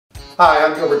Hi,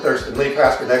 I'm Gilbert Thurston, lead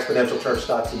pastor at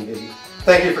ExponentialChurch.tv.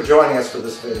 Thank you for joining us for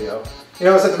this video. You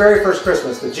know, it's at the very first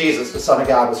Christmas that Jesus, the Son of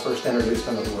God, was first introduced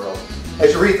into the world.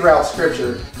 As you read throughout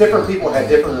Scripture, different people had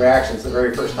different reactions the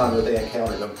very first time that they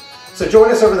encountered him. So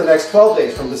join us over the next 12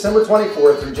 days from December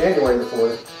 24th through January the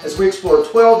 4th as we explore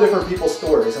 12 different people's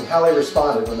stories and how they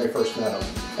responded when they first met him.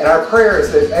 And our prayer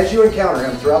is that as you encounter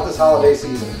him throughout this holiday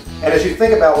season, and as you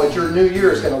think about what your new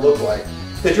year is going to look like,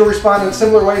 that you'll respond in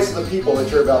similar ways to the people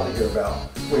that you're about to hear about.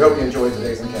 We hope you enjoyed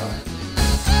today's encounter.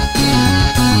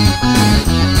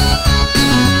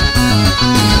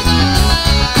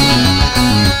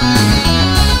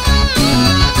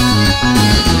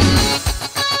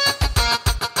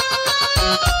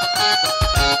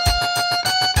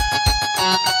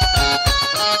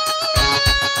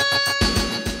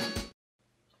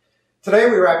 Today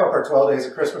we wrap up our 12 Days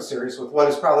of Christmas series with what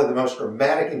is probably the most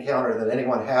dramatic encounter that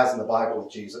anyone has in the Bible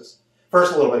with Jesus.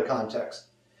 First, a little bit of context.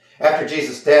 After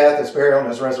Jesus' death, his burial, and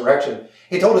his resurrection,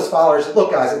 he told his followers,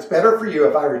 look guys, it's better for you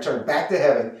if I return back to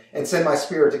heaven and send my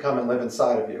Spirit to come and live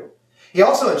inside of you. He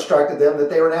also instructed them that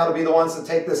they were now to be the ones to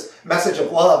take this message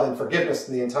of love and forgiveness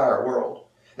to the entire world.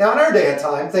 Now in our day and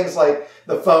time, things like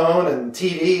the phone and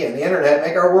TV and the internet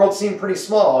make our world seem pretty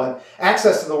small, and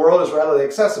access to the world is readily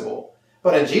accessible.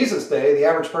 But in Jesus' day, the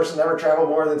average person never traveled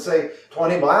more than, say,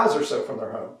 20 miles or so from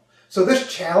their home. So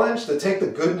this challenge to take the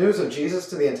good news of Jesus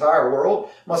to the entire world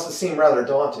must have seemed rather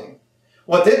daunting.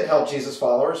 What didn't help Jesus'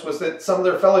 followers was that some of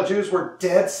their fellow Jews were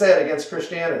dead set against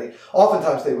Christianity.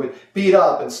 Oftentimes they would beat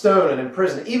up and stone and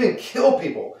imprison, even kill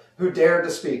people who dared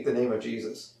to speak the name of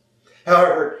Jesus.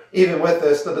 However, even with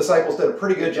this, the disciples did a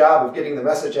pretty good job of getting the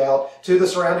message out to the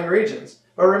surrounding regions.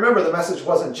 But remember, the message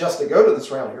wasn't just to go to the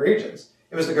surrounding regions.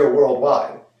 It was to go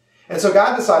worldwide. And so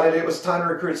God decided it was time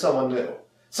to recruit someone new.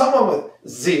 Someone with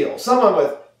zeal, someone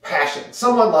with passion,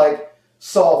 someone like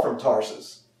Saul from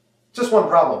Tarsus. Just one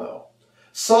problem though.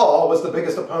 Saul was the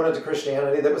biggest opponent to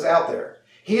Christianity that was out there.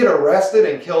 He had arrested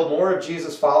and killed more of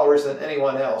Jesus' followers than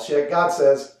anyone else. Yet God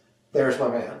says, there's my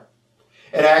man.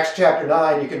 In Acts chapter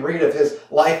 9, you can read of his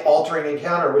life-altering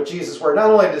encounter with Jesus, where not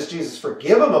only does Jesus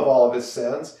forgive him of all of his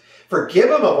sins, forgive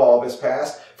him of all of his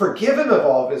past, forgive him of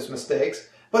all of his mistakes,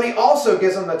 but he also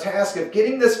gives him the task of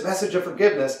getting this message of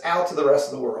forgiveness out to the rest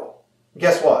of the world.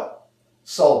 Guess what?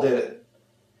 Saul did it.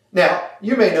 Now,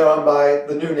 you may know him by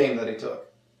the new name that he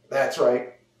took. That's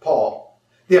right, Paul.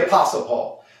 The Apostle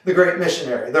Paul, the great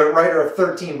missionary, the writer of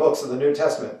 13 books of the New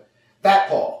Testament. That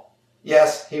Paul.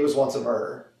 Yes, he was once a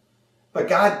murderer. But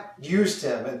God used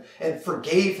him and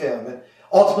forgave him, and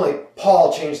ultimately,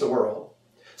 Paul changed the world.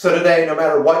 So today, no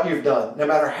matter what you've done, no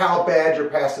matter how bad your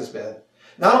past has been,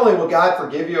 not only will God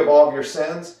forgive you of all of your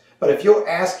sins, but if you'll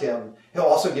ask him, he'll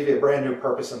also give you a brand new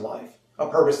purpose in life, a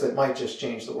purpose that might just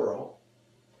change the world.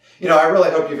 You know, I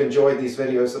really hope you've enjoyed these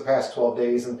videos the past 12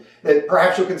 days, and that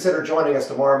perhaps you'll consider joining us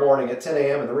tomorrow morning at 10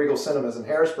 a.m. in the Regal Cinemas in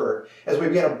Harrisburg as we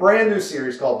begin a brand new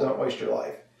series called Don't Waste Your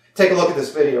Life. Take a look at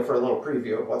this video for a little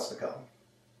preview of what's to come.